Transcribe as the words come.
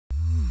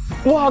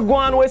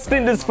Wagwan West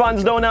Indies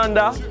fans down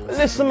under.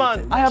 Listen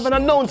man, I have an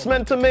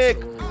announcement to make.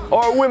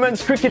 Our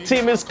women's cricket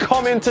team is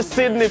coming to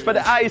Sydney for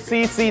the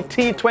ICC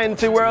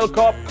T20 World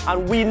Cup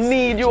and we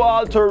need you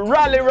all to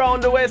rally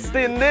around the West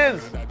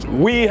Indies.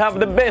 We have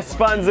the best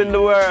fans in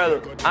the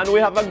world and we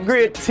have a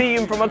great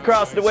team from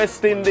across the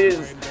West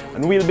Indies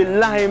and we'll be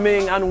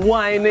liming and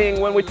whining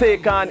when we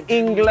take on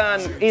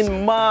England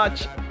in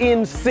March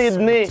in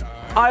Sydney.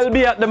 I'll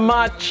be at the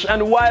match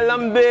and while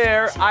I'm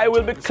there, I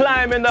will be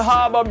climbing the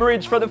Harbour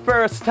Bridge for the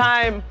first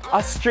time.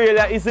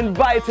 Australia is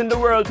inviting the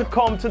world to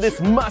come to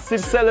this massive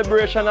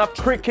celebration of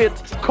cricket,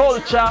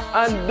 culture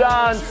and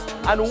dance.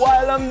 And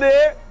while I'm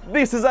there,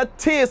 this is a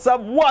taste of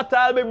what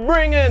I'll be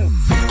bringing.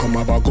 Come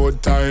have a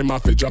good time, I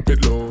fi drop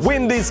it low.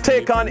 Windies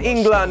take on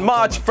England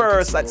March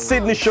 1st at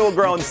Sydney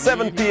Showground,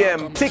 7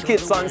 p.m.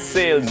 Tickets on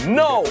sale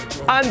now.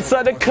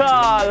 Answer the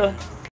call.